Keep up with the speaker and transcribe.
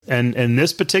And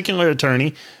this particular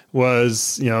attorney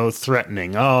was,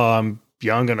 threatening, I'm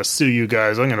going to sue you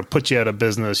guys. I'm going to put you out of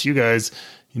business. You guys,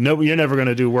 you're never going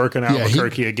to do work in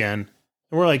Albuquerque again.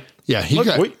 And we're like,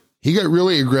 he got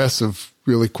really aggressive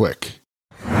really quick.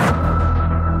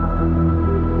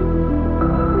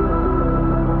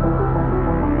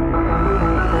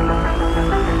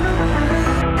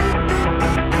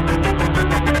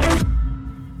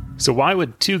 So why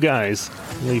would two guys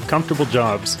leave comfortable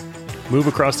jobs, move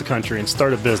across the country, and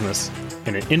start a business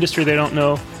in an industry they don't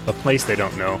know, a place they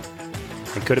don't know?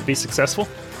 And could it be successful?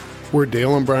 We're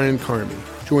Dale and Brian Carmy.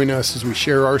 Join us as we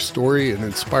share our story and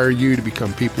inspire you to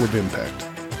become people of impact.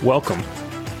 Welcome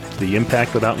to the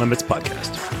Impact Without Limits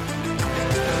podcast.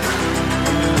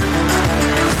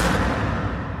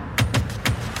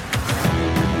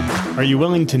 Are you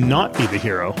willing to not be the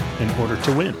hero in order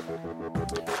to win?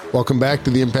 Welcome back to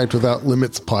the Impact Without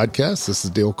Limits podcast. This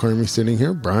is Dale Carmy sitting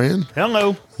here. Brian.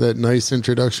 Hello. That nice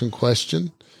introduction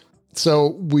question.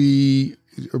 So we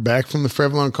are back from the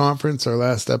Frevlon conference. Our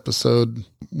last episode,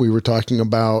 we were talking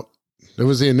about, it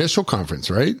was the initial conference,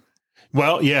 right?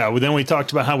 Well, yeah. Well, then we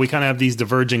talked about how we kind of have these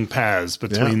diverging paths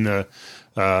between the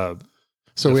Frevlon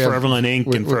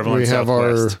Inc. and Frevlon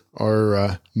Southwest.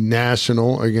 our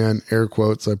national, again, air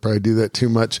quotes, I probably do that too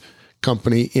much,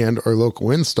 company and our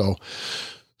local install.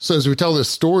 So as we tell this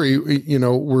story,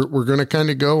 we're going to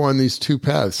kind of go on these two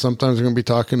paths. Sometimes we're going to be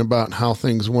talking about how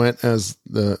things went as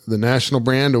the national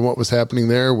brand and what was happening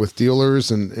there with dealers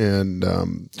and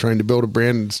trying to build a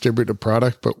brand and distribute a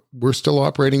product. But we're still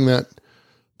operating that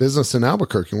business in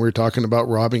Albuquerque. And we're talking about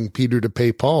robbing Peter to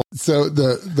pay Paul. So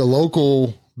the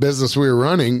local business we were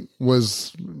running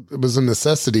was a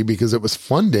necessity because it was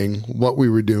funding what we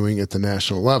were doing at the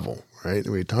national level, right?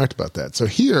 And we talked about that. So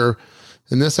here,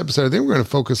 in this episode, I think we're going to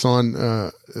focus on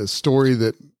a story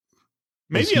that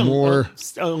maybe a little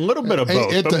bit of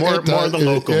both, but more the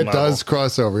local level. It does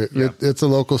cross over. It's a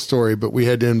local story, but we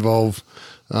had to involve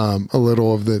a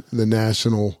little of the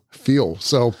national feel.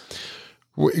 So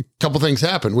a couple things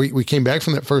happened. We came back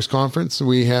from that first conference.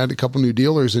 We had a couple new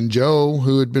dealers, and Joe,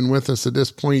 who had been with us at this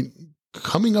point,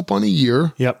 coming up on a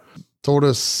year. Yep. Told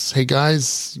us, hey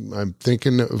guys, I'm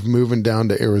thinking of moving down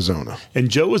to Arizona.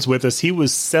 And Joe was with us. He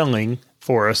was selling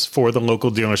for us for the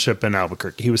local dealership in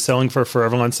Albuquerque. He was selling for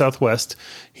Frevlon Southwest.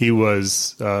 He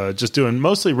was just doing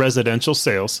mostly residential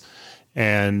sales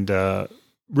and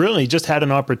really just had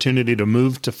an opportunity to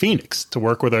move to Phoenix to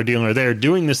work with our dealer there,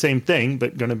 doing the same thing,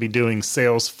 but going to be doing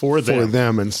sales for them. For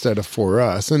them instead of for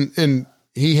us. And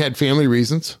he had family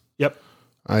reasons. Yep.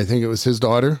 I think it was his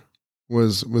daughter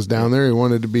was down there. He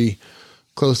wanted to be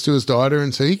close to his daughter.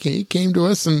 And so he came to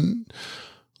us, and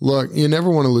look, you never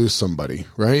want to lose somebody,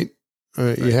 right?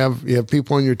 Right. You have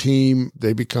people on your team.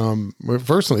 They become,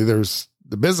 firstly, there's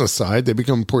the business side. They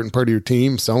become an important part of your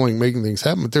team, selling, making things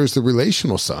happen. But there's the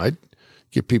relational side.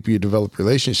 Get people you develop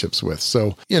relationships with.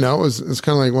 So, it's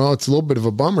kind of like, well, it's a little bit of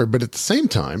a bummer, but at the same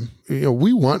time,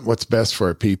 we want what's best for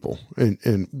our people.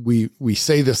 And we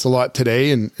say this a lot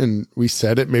today, and we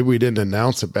said it, maybe we didn't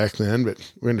announce it back then,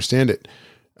 but we understand it.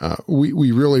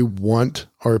 We really want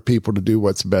our people to do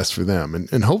what's best for them.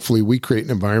 And hopefully we create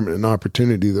an environment, an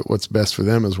opportunity that what's best for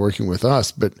them is working with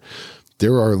us. But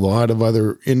there are a lot of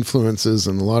other influences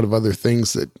and a lot of other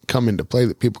things that come into play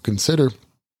that people consider.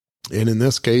 And in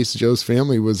this case, Joe's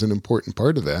family was an important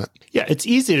part of that. Yeah, it's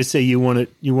easy to say you want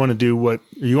somebody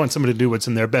to do what's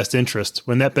in their best interest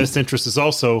when that best interest is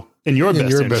also in your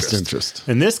best interest.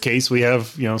 In this case, we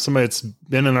have somebody that's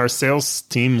been in our sales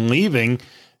team leaving,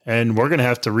 and we're going to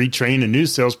have to retrain a new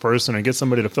salesperson and get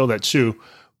somebody to fill that shoe.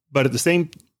 But at the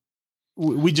same,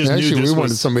 we just knew we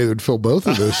wanted somebody that would fill both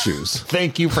of those shoes.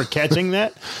 Thank you for catching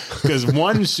that, because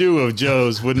one shoe of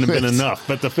Joe's wouldn't have been enough,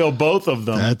 but to fill both of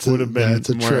them would have been a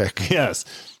trick. Yes,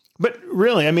 but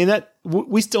really, I mean, that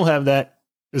we still have that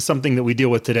as something that we deal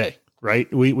with today,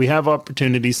 right? We have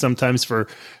opportunities sometimes for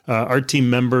our team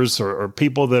members or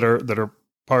people that are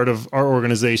part of our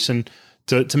organization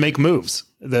to make moves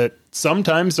that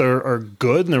sometimes are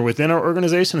good and they're within our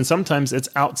organization, and sometimes it's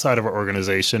outside of our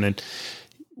organization. And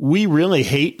we really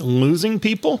hate losing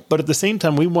people, but at the same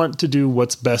time, we want to do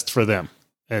what's best for them.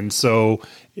 And so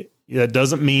that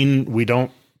doesn't mean we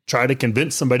don't try to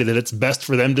convince somebody that it's best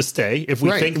for them to stay if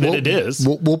we think that it is.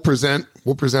 We'll present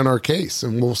our case,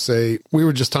 and we'll say, we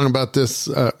were just talking about this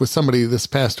with somebody this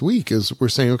past week, is we're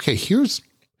saying, okay, here's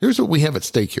what we have at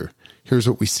stake here. Here's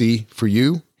what we see for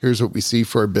you. Here's what we see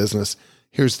for our business.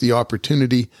 Here's the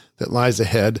opportunity that lies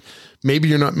ahead. Maybe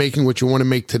you're not making what you want to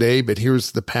make today, but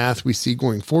here's the path we see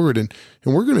going forward. And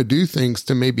we're going to do things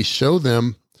to maybe show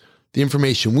them the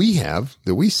information we have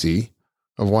that we see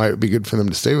of why it would be good for them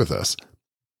to stay with us.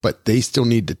 but they still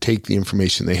need to take the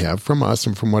information they have from us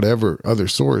and from whatever other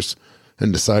source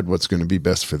and decide what's going to be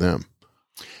best for them.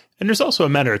 And there's also a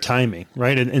matter of timing,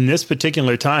 right? In this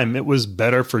particular time, it was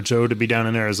better for Joe to be down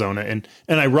in Arizona. And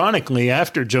ironically,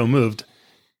 after Joe moved,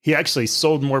 he actually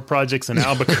sold more projects in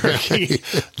Albuquerque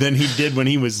than he did when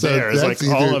he was there. It's like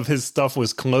all of his stuff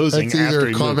was closing after he moved. That's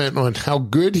either a comment on how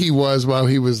good he was while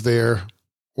he was there,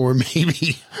 or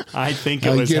maybe I think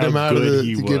it was get him out of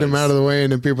the way,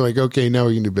 and then people are like, okay, now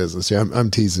we can do business. Yeah,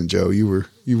 I'm teasing Joe. You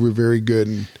were very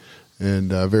good and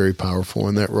very powerful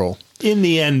in that role. In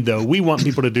the end, though, we want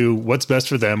people to do what's best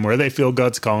for them, where they feel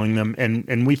God's calling them,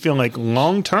 and we feel like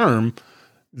long term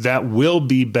that will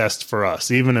be best for us,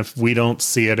 even if we don't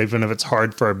see it, even if it's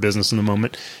hard for our business in the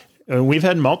moment. We've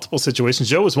had multiple situations.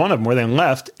 Joe was one of them where they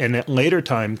left, and at later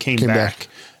time came back.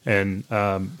 And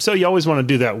so you always want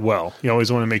to do that well. You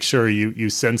always want to make sure you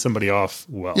send somebody off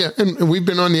well. Yeah, and we've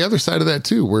been on the other side of that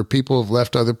too, where people have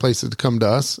left other places to come to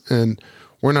us, and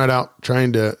we're not out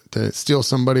trying to steal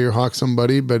somebody or hawk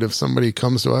somebody, but if somebody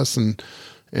comes to us and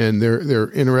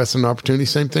they're interested in opportunity,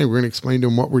 same thing. We're going to explain to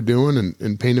them what we're doing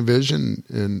and paint a vision.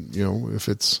 And, if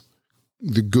it's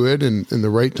the good and the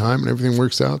right time and everything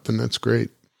works out, then that's great.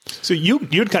 So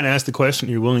you'd kind of ask the question,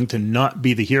 you're willing to not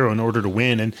be the hero in order to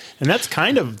win. And that's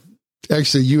kind of...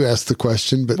 Actually, you asked the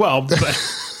question, but... Well,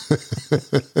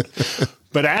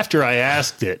 but after I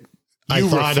asked it, I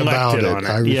thought about it. On it.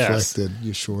 I reflected.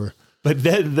 You sure? But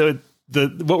then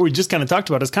what we just kind of talked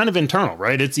about is kind of internal,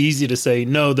 right? It's easy to say,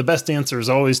 no, the best answer is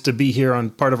always to be here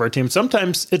on part of our team.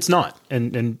 Sometimes it's not.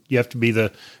 And you have to be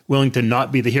willing to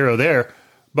not be the hero there.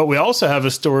 But we also have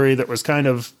a story that was kind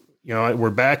of,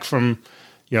 we're back from,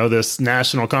 this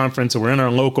national conference, and we're in our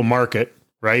local market,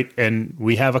 right? And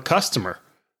we have a customer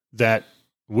that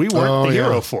we weren't the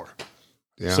hero for.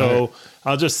 Yeah. So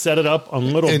I'll just set it up a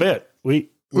little bit.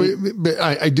 But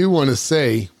I do want to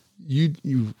say, you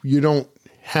don't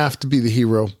have to be the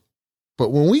hero,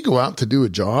 but when we go out to do a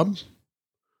job,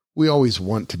 we always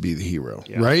want to be the hero,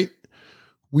 right?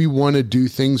 We want to do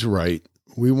things right.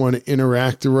 We want to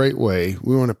interact the right way.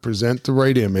 We want to present the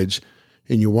right image,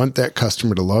 and you want that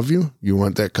customer to love you. You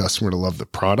want that customer to love the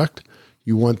product.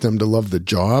 You want them to love the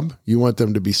job. You want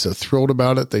them to be so thrilled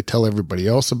about it, they tell everybody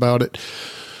else about it.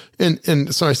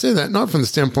 And so I say that not from the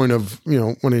standpoint of,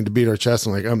 wanting to beat our chest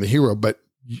and like, I'm the hero, but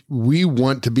we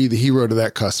want to be the hero to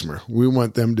that customer. We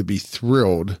want them to be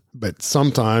thrilled, but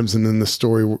sometimes, and in the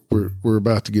story we're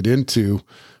about to get into,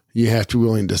 you have to be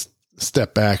willing to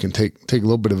step back and take a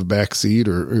little bit of a back seat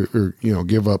or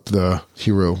give up the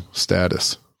hero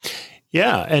status.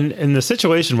 Yeah. And the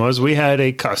situation was, we had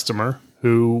a customer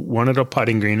who wanted a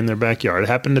putting green in their backyard. It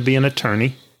happened to be an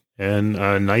attorney in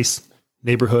a nice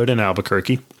neighborhood in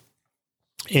Albuquerque.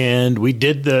 And we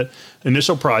did the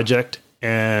initial project,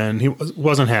 and he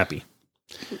wasn't happy.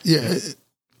 Yeah.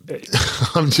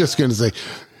 I'm just going to say,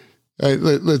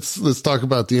 let's talk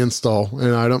about the install.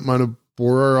 And I don't want to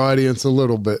bore our audience a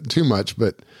little bit too much,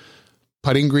 but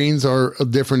putting greens are a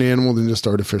different animal than just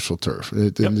artificial turf.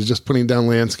 They're just putting down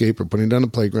landscape or putting down a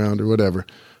playground or whatever.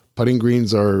 Putting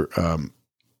greens are,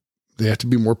 they have to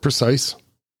be more precise.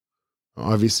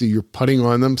 Obviously, you're putting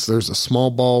on them, so there's a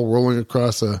small ball rolling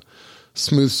across a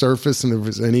smooth surface, and if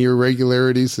there's any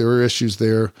irregularities, there are issues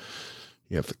there.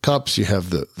 You have the cups, you have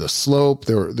the slope.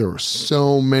 There are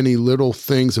so many little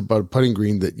things about a putting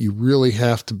green that you really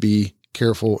have to be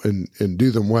careful and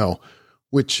do them well,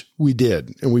 which we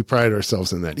did, and we pride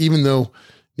ourselves in that. Even though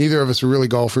neither of us are really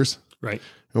golfers, right?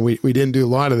 And we didn't do a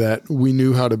lot of that. We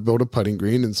knew how to build a putting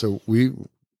green, and so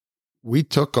we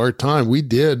took our time. We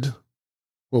did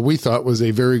what we thought was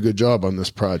a very good job on this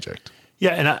project.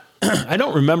 Yeah, and I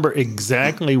don't remember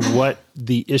exactly what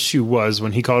the issue was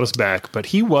when he called us back, but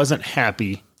he wasn't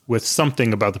happy with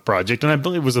something about the project. And I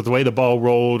believe it was the way the ball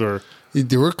rolled, or...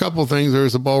 There were a couple of things. There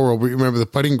was a ball roll, but remember the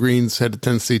putting greens had a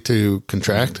tendency to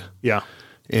contract. Yeah.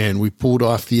 And we pulled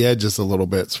off the edges a little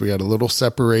bit. So we had a little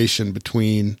separation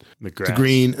between the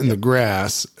green and the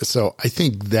grass. So I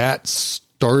think that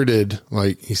started,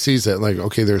 like, he sees that, like,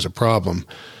 okay, there's a problem.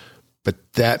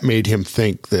 But that made him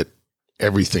think that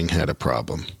everything had a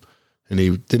problem. And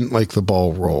he didn't like the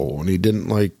ball roll, and he didn't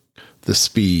like the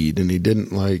speed, and he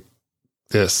didn't like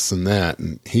this and that.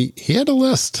 And he had a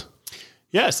list.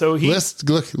 Yeah. So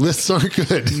lists aren't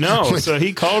good. No. So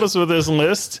he called us with his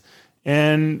list,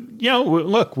 and,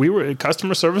 look,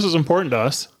 customer service was important to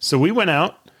us. So we went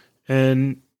out,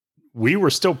 and we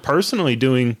were still personally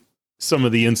doing some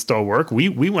of the install work. We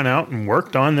went out and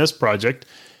worked on this project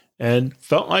and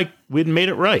felt like we'd made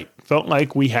it right. Felt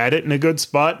like we had it in a good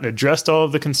spot and addressed all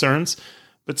of the concerns.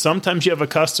 But sometimes you have a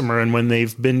customer, and when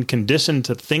they've been conditioned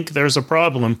to think there's a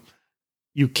problem,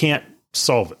 you can't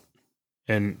solve it.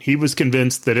 And he was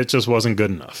convinced that it just wasn't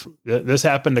good enough. This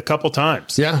happened a couple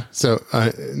times. Yeah. So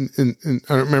and I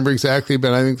don't remember exactly,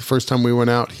 but I think the first time we went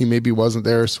out, he maybe wasn't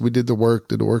there. So we did the work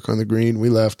on the green. We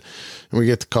left and we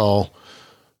get the call,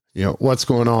 what's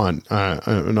going on?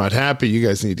 I'm not happy. You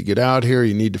guys need to get out here.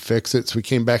 You need to fix it. So we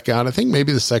came back out. I think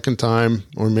maybe the second time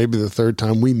or maybe the third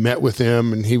time we met with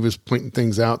him and he was pointing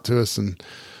things out to us. And,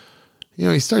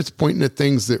 he starts pointing at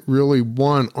things that really,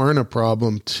 one, aren't a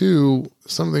problem. Two,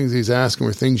 some things he's asking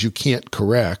were things you can't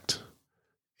correct.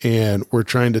 And we're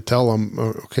trying to tell him,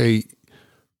 okay,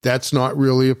 that's not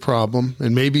really a problem.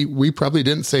 And maybe we probably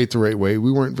didn't say it the right way.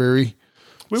 We weren't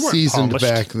seasoned polished,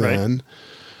 back then. Right?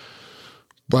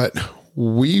 But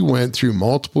we went through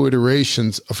multiple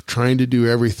iterations of trying to do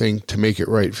everything to make it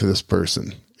right for this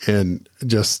person. And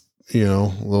just,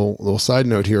 little side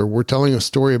note here, we're telling a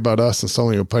story about us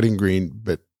installing a putting green,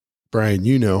 but Brian,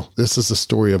 this is a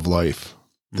story of life.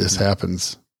 This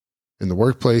happens in the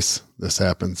workplace. This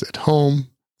happens at home.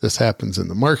 This happens in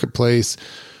the marketplace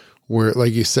where,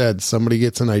 like you said, somebody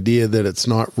gets an idea that it's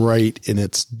not right and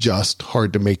it's just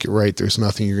hard to make it right. There's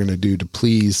nothing you're going to do to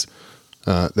please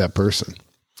that person.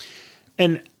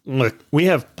 And look, we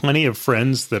have plenty of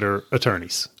friends that are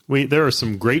attorneys. There are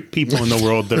some great people in the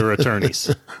world that are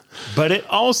attorneys, but it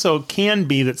also can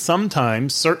be that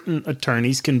sometimes certain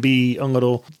attorneys can be a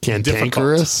little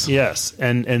cantankerous. Difficult. Yes.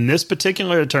 And this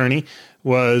particular attorney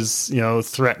was,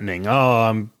 threatening. Oh,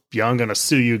 I'm going to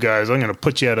sue you guys. I'm going to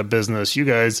put you out of business. You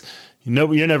guys,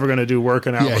 you're never going to do work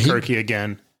in Albuquerque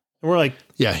again. And we're like,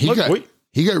 he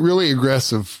got really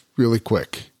aggressive really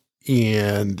quick.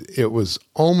 And it was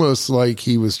almost like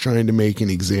he was trying to make an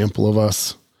example of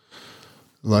us.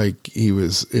 Like he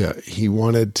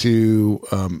wanted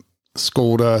to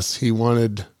scold us. He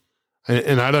wanted,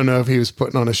 and I don't know if he was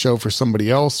putting on a show for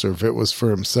somebody else or if it was for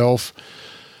himself.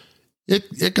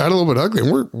 It got a little bit ugly.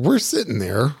 And we're sitting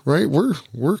there, right?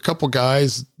 We're a couple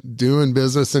guys doing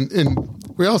business. And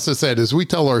we also said, as we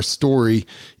tell our story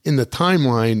in the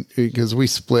timeline, because we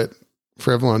split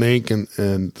Frevlon Inc.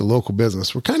 and the local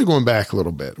business, we're kind of going back a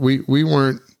little bit. We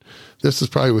weren't, this is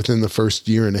probably within the first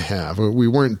year and a half. We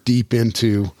weren't deep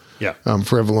into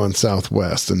Frevlon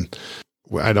Southwest. And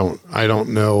I don't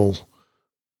know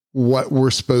what we're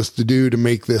supposed to do to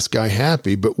make this guy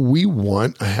happy, but we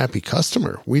want a happy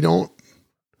customer. We don't,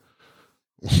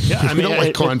 we don't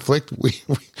like conflict.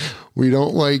 We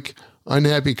don't like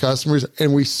unhappy customers.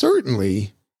 And we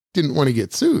certainly didn't want to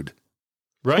get sued.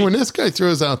 Right. When this guy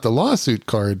throws out the lawsuit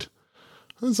card,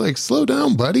 I was like, slow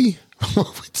down, buddy.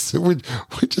 we're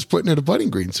just putting in a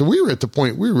putting green. So we were at the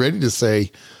point we were ready to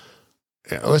say,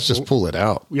 let's just pull it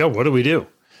out. Yeah. What do we do?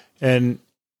 And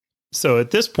so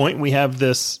at this point we have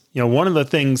this, one of the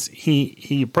things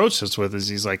he approached us with is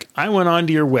he's like, I went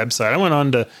onto your website. I went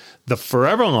on to the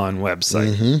Foreverlawn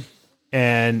website. Mm-hmm.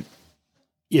 And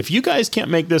if you guys can't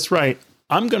make this right,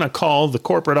 I'm going to call the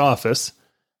corporate office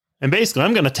and basically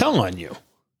I'm going to tell on you.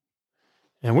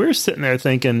 And we were sitting there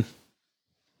thinking,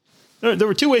 there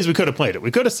were two ways we could have played it.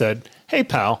 We could have said, hey,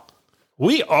 pal,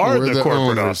 we're the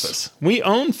corporate office. We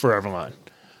own Foreverlawn.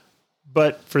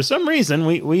 But for some reason,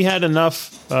 we had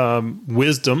enough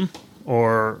wisdom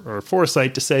or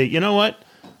foresight to say, you know what?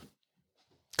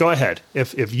 Go ahead.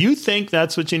 If you think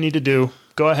that's what you need to do,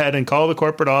 go ahead and call the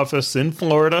corporate office in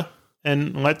Florida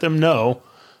and let them know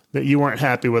that you weren't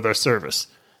happy with our service.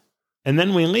 And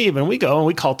then we leave and we go and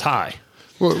we call Ty.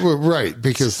 Well, right,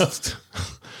 because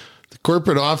the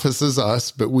corporate office is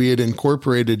us, but we had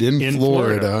incorporated in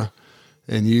Florida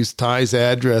and used Ty's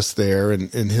address there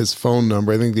and his phone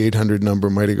number. I think the 800 number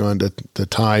might have gone to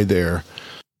Ty there.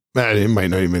 It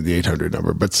might not even be the 800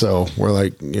 number, but so we're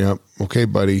like, okay,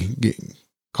 buddy,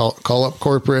 call up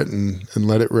corporate and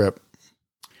let it rip.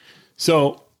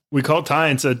 So we called Ty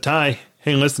and said, Ty,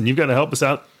 hey, listen, you've got to help us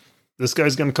out. This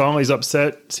guy's going to call. He's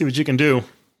upset. See what you can do.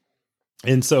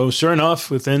 And so sure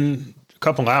enough, within a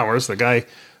couple hours, the guy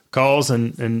calls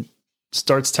and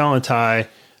starts telling Ty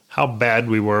how bad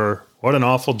we were, what an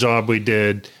awful job we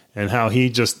did, and how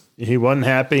he wasn't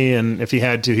happy. And if he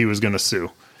had to, he was going to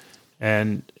sue.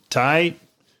 And Ty,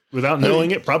 without knowing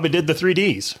it, probably did the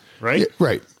 3Ds, right? Yeah,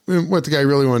 right. What the guy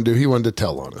really wanted to do, he wanted to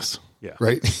tell on us. Yeah.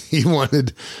 Right. He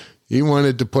wanted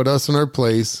to put us in our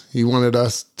place. He wanted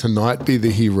us to not be the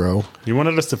hero. He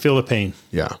wanted us to feel the pain.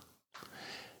 Yeah.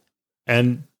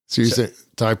 And so you say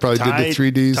Ty probably did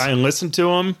the 3Ds. Ty listened to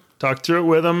him, talked through it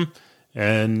with him,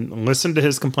 and listened to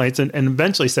his complaints, and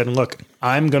eventually said, look,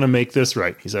 I'm going to make this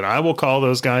right. He said, I will call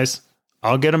those guys.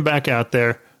 I'll get them back out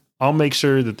there. I'll make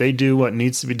sure that they do what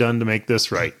needs to be done to make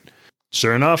this right.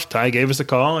 Sure enough, Ty gave us a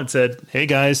call and said, hey,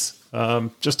 guys,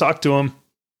 just talk to him.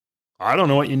 I don't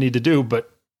know what you need to do, but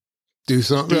do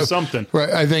something. Do something. Right.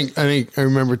 I think I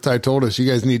remember Ty told us, you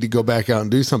guys need to go back out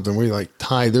and do something. We're like,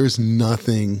 Ty, there's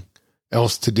nothing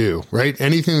else to do, right?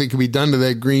 Anything that can be done to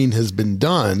that green has been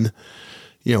done.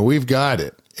 We've got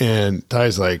it. And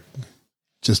Ty's like,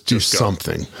 just do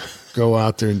something. Go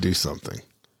out there and do something.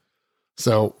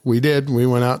 So we did. We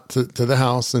went out to the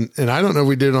house, and I don't know if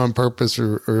we did it on purpose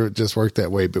or it just worked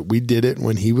that way, but we did it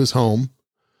when he was home.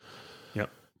 Yep.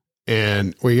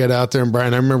 And we got out there, and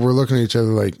Brian, I remember we're looking at each other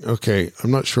like, okay, I'm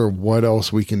not sure what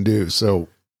else we can do. So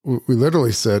we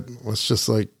literally said, let's just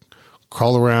like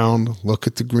crawl around, look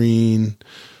at the green.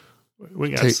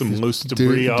 We got some loose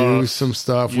debris off. Do some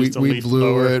stuff. We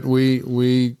blew it.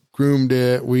 We groomed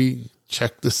it. We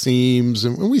checked the seams,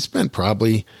 and we spent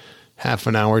probably half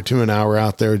an hour to an hour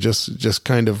out there just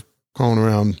kind of calling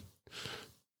around.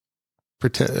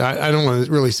 I don't want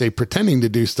to really say pretending to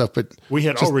do stuff, but we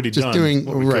had already just done doing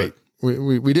right.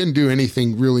 We didn't do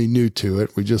anything really new to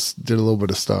it. We just did a little bit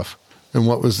of stuff. And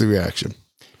what was the reaction?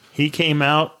 He came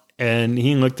out and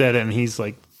he looked at it and he's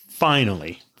like,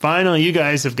 finally, you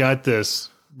guys have got this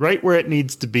right where it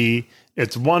needs to be.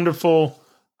 It's wonderful.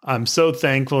 I'm so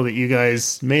thankful that you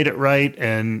guys made it right.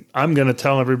 And I'm going to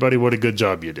tell everybody what a good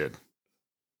job you did.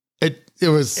 It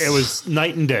was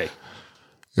night and day.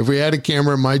 If we had a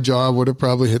camera, my jaw would have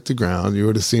probably hit the ground. You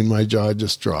would have seen my jaw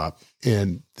just drop.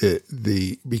 And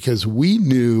because we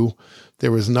knew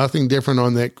there was nothing different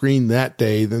on that green that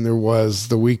day than there was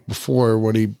the week before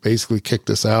when he basically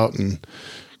kicked us out and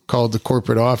called the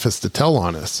corporate office to tell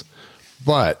on us.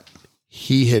 But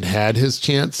he had his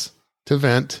chance to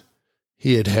vent.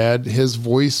 He had his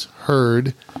voice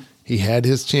heard. He had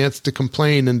his chance to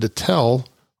complain and to tell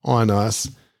on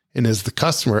us. And as the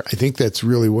customer, I think that's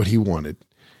really what he wanted.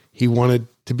 He wanted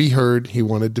to be heard. He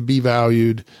wanted to be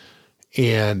valued.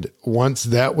 And once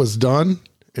that was done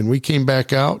and we came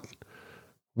back out,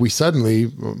 we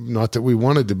suddenly, not that we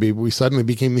wanted to be, but we suddenly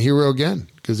became the hero again.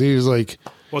 Because he was like,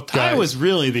 well, Ty was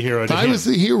really the hero. Ty was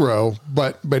the hero,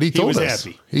 but he told us,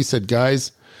 happy. He said,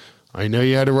 guys, I know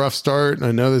you had a rough start and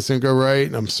I know this didn't go right.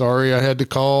 And I'm sorry I had to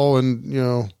call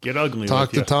and, get ugly,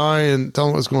 talk to Ty and tell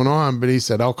him what's going on. But he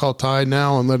said, I'll call Ty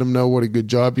now and let him know what a good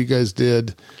job you guys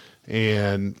did.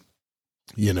 And,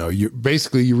 you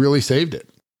really saved it.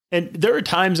 And there are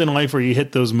times in life where you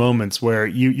hit those moments where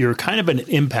you're kind of an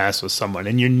impasse with someone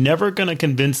and you're never going to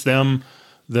convince them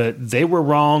that they were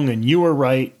wrong and you were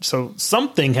right. So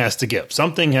something has to give.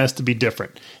 Something has to be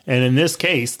different. And in this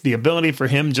case, the ability for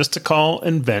him just to call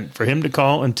and vent, for him to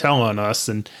call and tell on us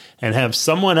and have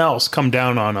someone else come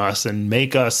down on us and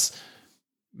make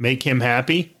him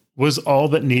happy was all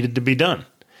that needed to be done.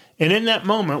 And in that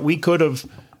moment, we could have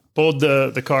pulled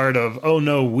the card of, oh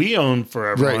no, we own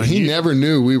forever. Right. He never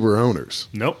knew we were owners.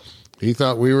 Nope. He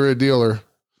thought we were a dealer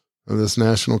of this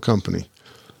national company.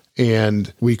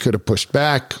 And we could have pushed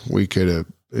back. We could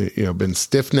have, been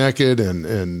stiff-necked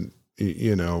and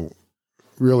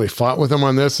really fought with him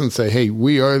on this and say, hey,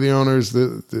 we are the owners.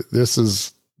 This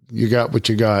is, you got what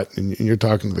you got. And you're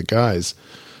talking to the guys.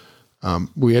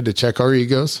 We had to check our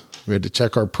egos. We had to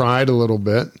check our pride a little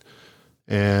bit.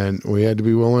 And we had to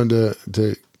be willing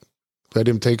to let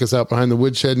him take us out behind the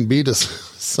woodshed and beat us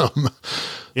some,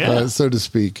 so to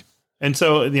speak. And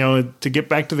so, to get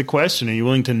back to the question, are you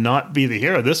willing to not be the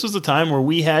hero? This was a time where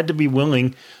we had to be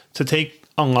willing to take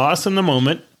a loss in the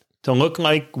moment, to look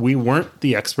like we weren't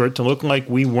the expert, to look like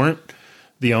we weren't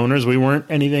the owners. We weren't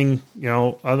anything,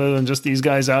 other than just these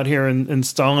guys out here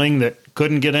installing that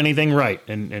couldn't get anything right.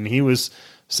 And he was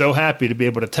so happy to be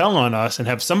able to tell on us and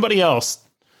have somebody else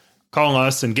call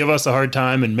us and give us a hard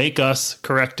time and make us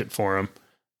correct it for him.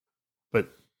 But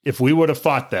if we would have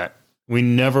fought that, we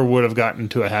never would have gotten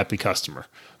to a happy customer.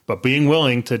 But being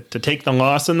willing to take the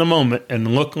loss in the moment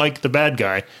and look like the bad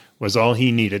guy was all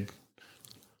he needed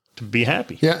to be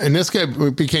happy. Yeah, and this guy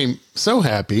became so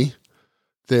happy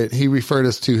that he referred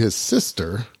us to his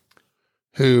sister,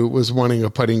 who was wanting a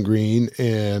putting green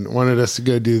and wanted us to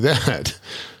go do that.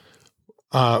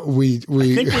 I think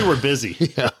we were busy.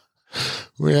 Yeah.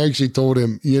 We actually told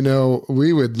him,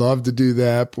 we would love to do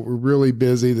that, but we're really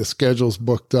busy. The schedule's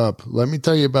booked up. Let me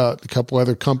tell you about a couple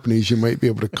other companies you might be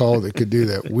able to call that could do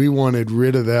that. We wanted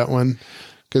rid of that one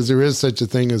because there is such a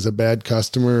thing as a bad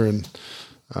customer, and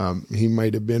he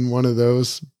might have been one of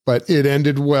those. But it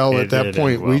ended well at that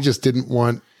point. We just didn't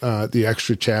want the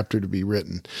extra chapter to be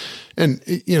written. And,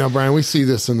 Brian, we see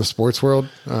this in the sports world.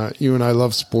 You and I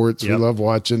love sports. Yep. We love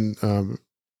watching,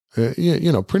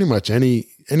 pretty much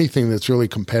anything that's really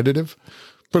competitive.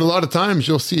 But a lot of times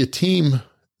you'll see a team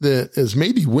that is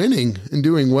maybe winning and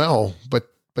doing well, but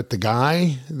the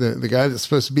guy, the guy that's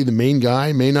supposed to be the main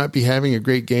guy may not be having a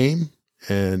great game.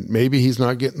 and maybe he's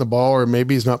not getting the ball, or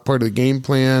maybe he's not part of the game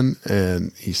plan,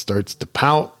 and he starts to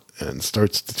pout and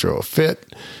starts to throw a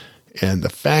fit. And the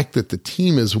fact that the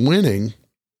team is winning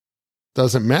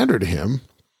doesn't matter to him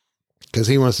because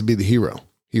he wants to be the hero,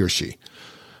 he or she.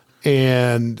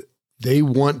 And they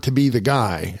want to be the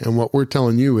guy. And what we're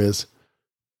telling you is,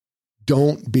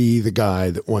 don't be the guy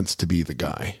that wants to be the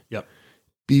guy. Yep.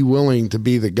 Be willing to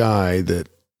be the guy that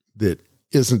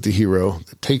isn't the hero,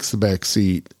 that takes the back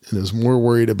seat and is more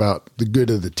worried about the good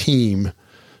of the team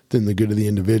than the good of the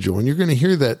individual. And you're going to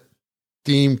hear that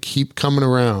theme keep coming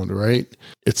around, right?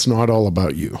 It's not all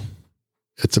about you.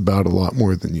 It's about a lot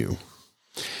more than you.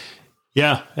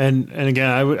 Yeah. And again,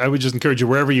 I would just encourage you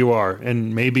wherever you are,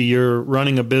 and maybe you're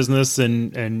running a business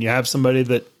and you have somebody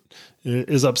that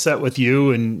is upset with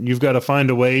you, and you've got to find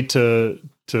a way to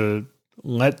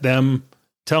let them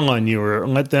tell on you or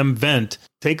let them vent.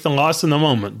 Take the loss in the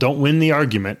moment. Don't win the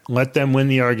argument. Let them win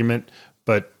the argument,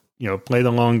 but play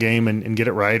the long game and get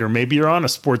it right. Or maybe you're on a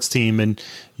sports team and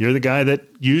you're the guy that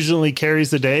usually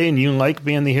carries the day and you like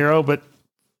being the hero, but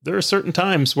there are certain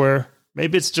times where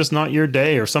maybe it's just not your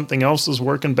day or something else is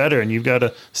working better, and you've got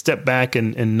to step back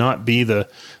and not be the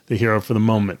hero for the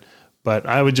moment. But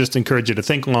I would just encourage you to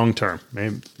think long term.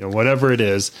 Maybe, whatever it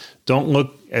is, don't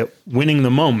look at winning the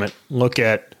moment. Look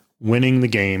at winning the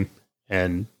game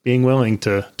and being willing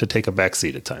to take a back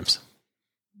seat at times.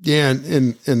 Yeah,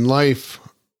 and in life,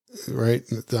 right?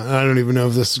 I don't even know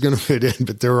if this is going to fit in,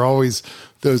 but there are always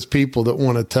those people that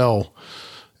want to tell.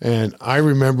 And I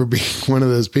remember being one of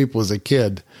those people as a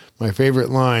kid. My favorite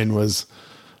line was,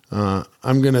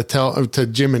 I'm going to tell to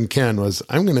Jim and Ken was,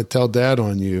 I'm going to tell Dad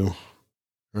on you.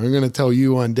 Or I'm going to tell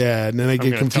you on Dad. And then I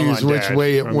get confused which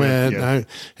way it went. Yeah.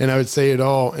 And I would say it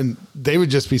all. And they would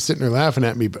just be sitting there laughing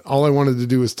at me. But all I wanted to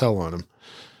do was tell on them.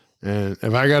 And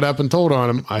if I got up and told on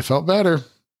them, I felt better.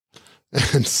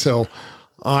 And so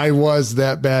I was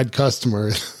that bad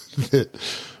customer that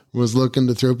was looking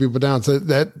to throw people down. So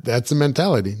that's the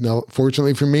mentality. Now,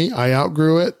 fortunately for me, I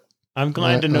outgrew it. I'm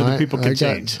glad to know that people can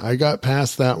change. I got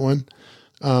past that one.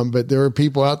 But there are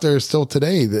people out there still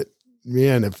today that,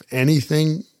 man, if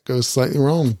anything goes slightly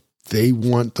wrong, they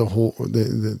want the whole,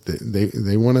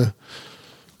 they want to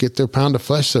get their pound of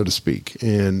flesh, so to speak.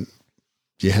 And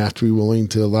you have to be willing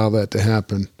to allow that to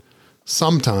happen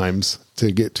sometimes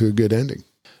to get to a good ending.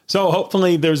 So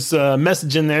hopefully there's a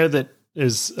message in there that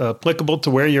is applicable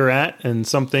to where you're at and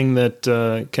something that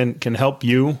can help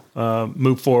you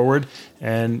move forward.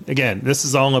 And again, this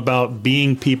is all about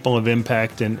being people of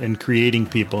impact and creating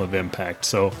people of impact.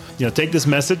 So, take this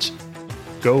message,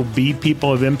 go be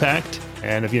people of impact.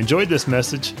 And if you enjoyed this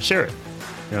message, share it.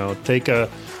 Take a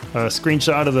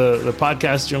screenshot of the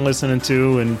podcast you're listening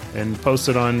to and post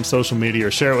it on social media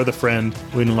or share it with a friend.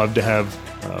 We'd love to have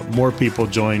more people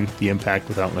join the Impact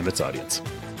Without Limits audience.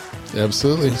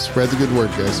 Absolutely. Spread the good word,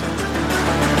 guys.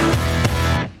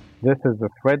 This is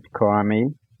Fred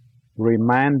Cormie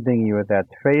reminding you that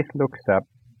faith looks up,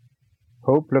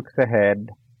 hope looks ahead,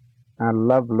 and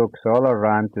love looks all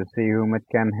around to see whom it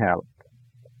can help.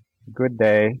 Good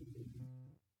day.